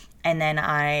rewarding. And then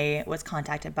I was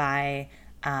contacted by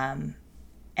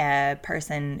a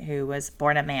person who was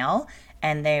born a male,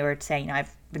 and they were saying,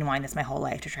 I've been wanting this my whole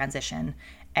life to transition,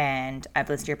 and I've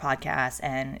listened to your podcast,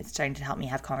 and it's starting to help me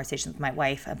have conversations with my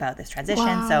wife about this transition.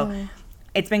 Wow. So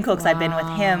it's been cool because I've been with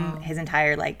him his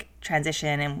entire like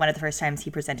transition, and one of the first times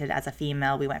he presented as a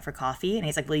female, we went for coffee, and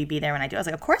he's like, will you be there when I do? I was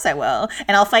like, of course I will,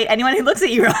 and I'll fight anyone who looks at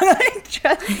you wrong.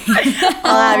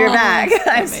 I'll have your back.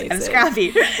 I'm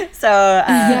scrappy. So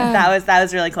that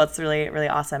was really cool. It's really, really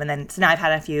awesome. And then so now I've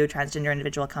had a few transgender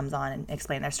individual comes on and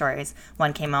explain their stories.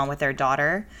 One came on with their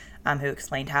daughter, who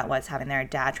explained how it was having their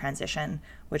dad transition,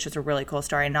 which was a really cool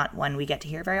story, and not one we get to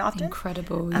hear very often.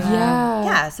 Incredible.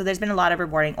 Yeah. So there's been a lot of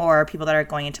rewarding, or people that are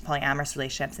going into polyamorous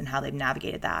relationships and how they've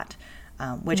navigated that,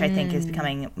 which I think is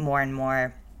becoming more and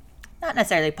more, not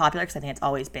necessarily popular, because I think it's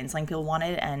always been something people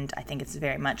wanted, and I think it's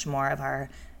very much more of our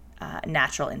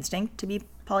natural instinct to be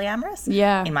polyamorous,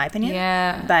 in my opinion.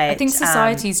 Yeah. But I think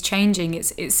society's changing.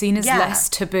 It's seen as less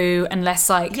taboo and less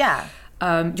like,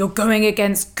 you're going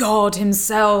against God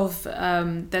himself.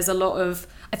 There's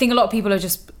I think a lot of people are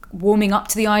just warming up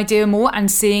to the idea more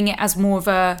and seeing it as more of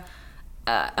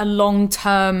a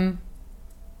long-term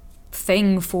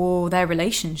thing for their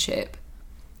relationship.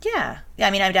 Yeah.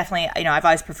 I mean, I'm definitely, I've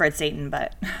always preferred Satan,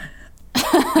 but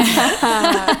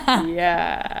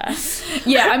Yeah.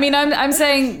 Yeah, I mean, I'm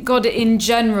saying God in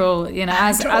general,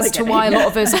 as to why a lot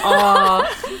of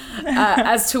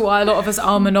us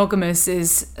are monogamous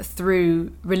is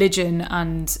through religion.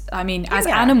 And I mean, as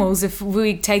animals, if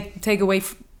we take away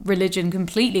religion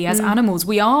completely, as animals,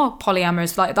 we are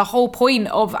polyamorous. Like, the whole point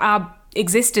of our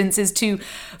existence is to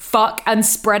fuck and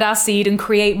spread our seed and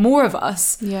create more of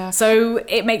us. Yeah. So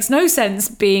it makes no sense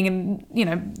being in, you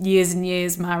know, years and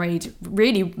years married.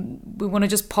 Really, we want to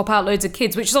just pop out loads of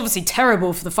kids, which is obviously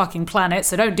terrible for the fucking planet.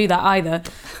 So don't do that either.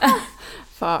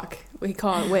 Fuck. We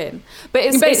can't win. But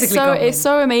it's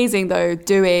so amazing though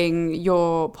doing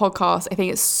your podcast. I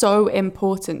think it's so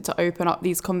important to open up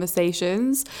these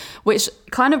conversations, which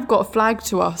kind of got flagged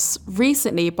to us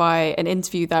recently by an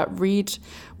interview that Reed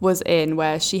was in,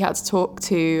 where she had to talk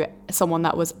to someone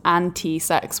that was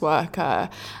anti-sex worker,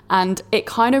 and it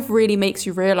kind of really makes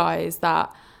you realize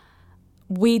that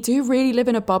we do really live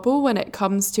in a bubble when it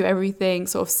comes to everything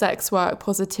sort of sex work,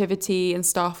 positivity and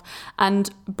stuff. And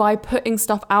by putting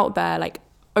stuff out there, like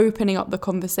opening up the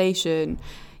conversation,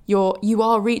 you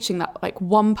are reaching that like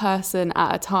one person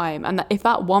at a time. And that if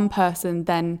that one person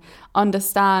then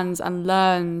understands and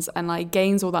learns and like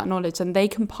gains all that knowledge, then they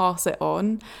can pass it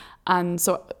on. And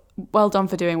so well done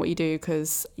for doing what you do,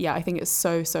 because yeah, I think it's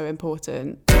so, so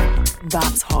important.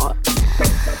 That's hot.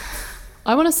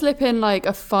 I want to slip in like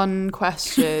a fun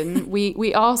question.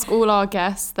 We ask all our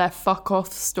guests their fuck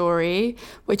off story,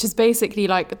 which is basically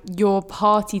like your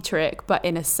party trick, but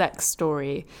in a sex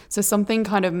story. So something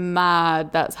kind of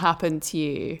mad that's happened to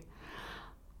you.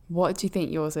 What do you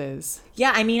think yours is?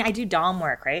 Yeah, I mean, I do dom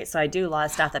work, right? So I do a lot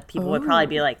of stuff that people would probably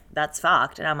be like, that's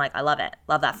fucked. And I'm like, I love it.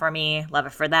 Love that for me. Love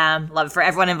it for them. Love it for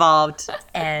everyone involved.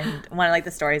 And one of like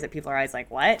the stories that people are always like,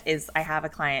 what? Is I have a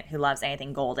client who loves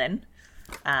anything golden.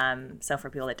 So for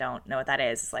people that don't know what that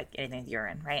is, it's like anything with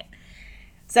urine, right?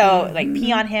 So like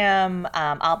pee on him,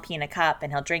 I'll pee in a cup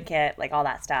and he'll drink it, like all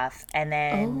that stuff. And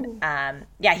then,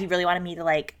 he really wanted me to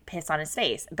like piss on his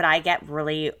face, but I get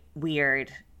really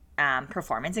weird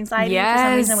performance anxiety for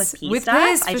some reason with pee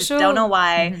stuff. I just don't know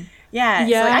why. Mm-hmm. Yeah.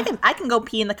 So like, I can go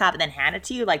pee in the cup and then hand it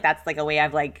to you. Like that's like a way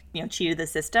I've like, you know, cheated the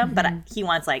system. But he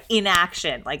wants like in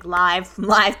action, like live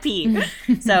pee.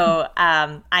 So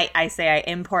I say I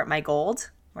import my gold,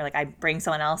 or like I bring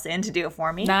someone else in to do it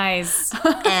for me. Nice.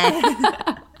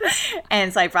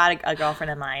 And so I brought a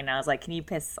girlfriend of mine. And I was like, can you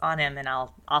piss on him? And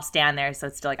I'll stand there, so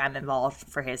it's still like I'm involved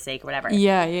for his sake or whatever.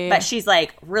 Yeah. But she's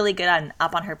like really good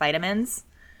up on her vitamins.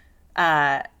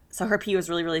 So her pee was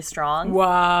really, really strong.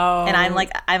 Wow. And I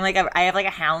have like a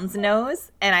hound's nose,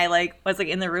 and I like was like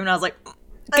in the room, and I was like,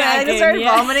 gagging, I just started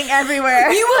vomiting everywhere.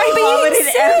 You were being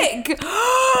sick.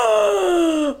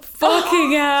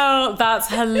 Fucking hell, that's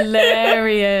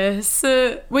hilarious.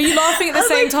 Were you laughing at the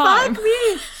same time? Fuck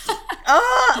me.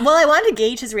 Well, I wanted to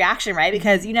gauge his reaction, right?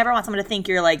 Because you never want someone to think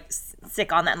you're like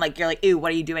sick on that, and like you're like, ew,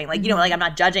 what are you doing? Like, you know, like I'm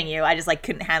not judging you. I just like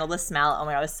couldn't handle the smell. Oh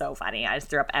my god, it was so funny. I just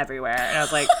threw up everywhere, and I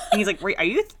was like, and he's like, are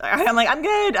you? I'm like, I'm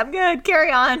good.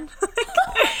 Carry on.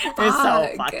 It was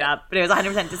so fucked up, but it was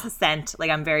 100% just a scent. Like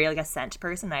I'm very like a scent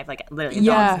person. I have like literally a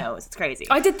dog's nose. It's crazy.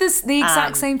 I did the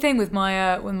exact same thing with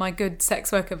my good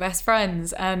sex worker best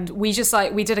friends, and we just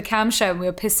like we did a cam show and we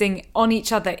were pissing on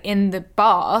each other in the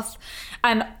bath.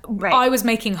 And I was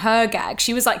making her gag.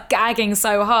 She was like gagging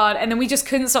so hard, and then we just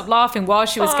couldn't stop laughing while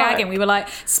she was gagging. We were like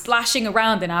splashing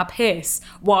around in our piss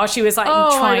while she was like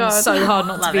trying so hard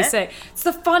not to be sick. It's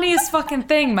the funniest fucking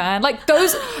thing, man. Like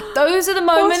those are the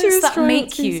moments that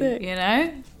make you, you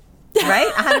know?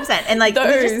 Right? 100%. And like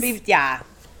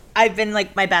I've been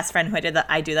like my best friend who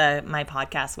I do my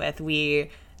podcast with.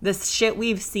 This shit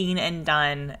we've seen and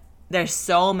done. There's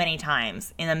so many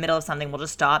times in the middle of something, we'll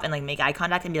just stop and like make eye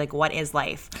contact and be like, what is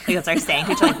life? Like we'll start saying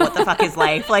to each other, like, what the fuck is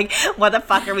life? Like, what the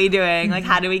fuck are we doing? Like,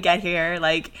 how do we get here?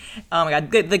 Like, oh my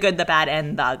God, the good, the bad,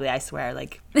 and the ugly, I swear.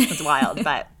 Like, it's wild.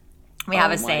 But we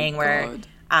have a saying where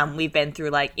we've been through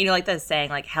like, you know, like the saying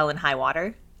like hell and high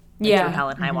water. Like, through hell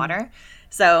and high water.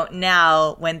 So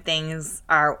now when things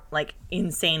are like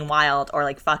insane wild or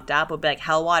like fucked up, we'll be like,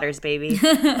 hell waters, baby.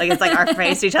 Like it's like our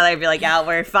face to each other and be like, yeah,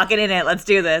 we're fucking in it. Let's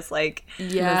do this. Like, but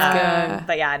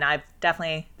yeah, no,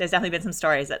 there's definitely been some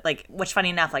stories that like, which funny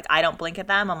enough, like I don't blink at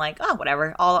them. I'm like, oh,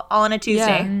 whatever. All on a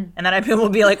Tuesday. And then people will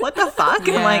be like, what the fuck?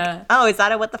 And I'm like, oh, is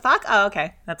that a what the fuck? Oh,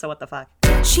 okay. That's a what the fuck.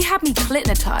 She had me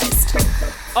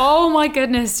clitnotized. Oh my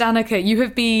goodness, Danica, you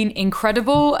have been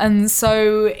incredible and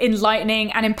so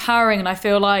enlightening and empowering, and I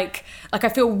feel like I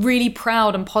feel really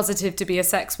proud and positive to be a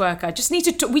sex worker. We just need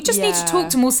to talk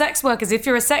to more sex workers. If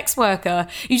you're a sex worker,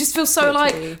 you just feel so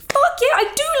like, fuck yeah,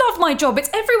 I do love my job.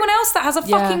 It's everyone else that has a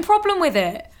fucking problem with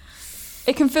it.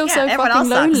 It can feel so fucking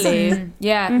lonely.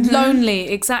 Lonely,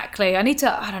 exactly. I need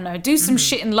to, I don't know, do some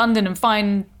shit in London and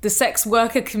find the sex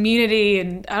worker community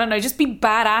and, I don't know, just be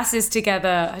badasses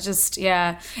together.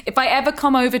 If I ever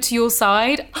come over to your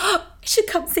side, I should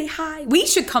come say hi. We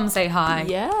should come say hi.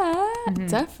 Yeah,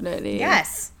 definitely.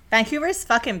 Yes. Vancouver's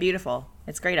fucking beautiful.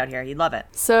 It's great out here. You'd love it.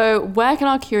 So where can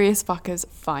our curious fuckers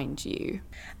find you?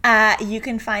 You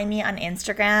can find me on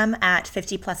Instagram at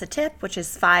 50plusatip, which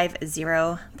is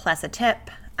 50plusatip.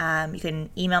 You can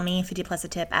email me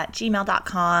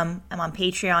 50plusatip@gmail.com. I'm on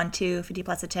Patreon too,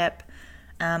 50plusatip.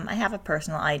 I have a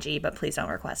personal IG, but please don't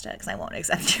request it because I won't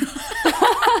accept you.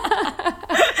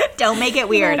 Don't make it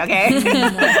weird, okay?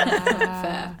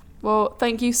 Fair. Well,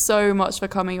 thank you so much for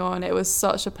coming on. It was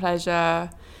such a pleasure.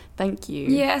 Thank you.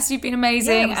 Yes, you've been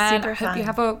amazing, Yeah, and super I hope fun. you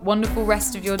have a wonderful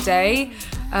rest of your day.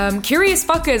 Curious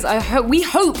fuckers, we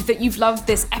hope that you've loved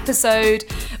this episode.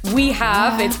 We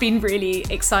have. Yeah. It's been really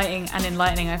exciting and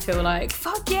enlightening, I feel like.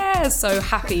 Fuck yeah, so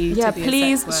happy to be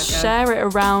please a sex worker. share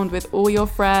it around with all your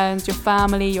friends, your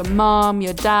family, your mum,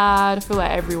 your dad. I feel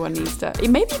like everyone needs to.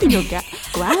 Maybe even your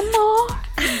grandma.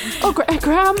 Oh,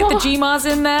 grandma. Get the GMAs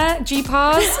in there,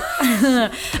 GPAs.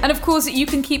 And of course, you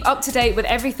can keep up to date with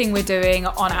everything we're doing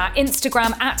on our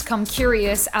Instagram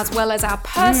 @ComeCurious, as well as our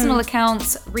personal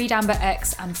accounts, Reed Amber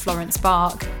X and Florence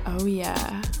Bark. Oh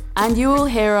yeah. And you will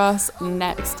hear us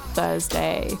next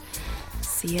Thursday.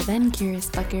 See you then, curious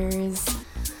fuckers.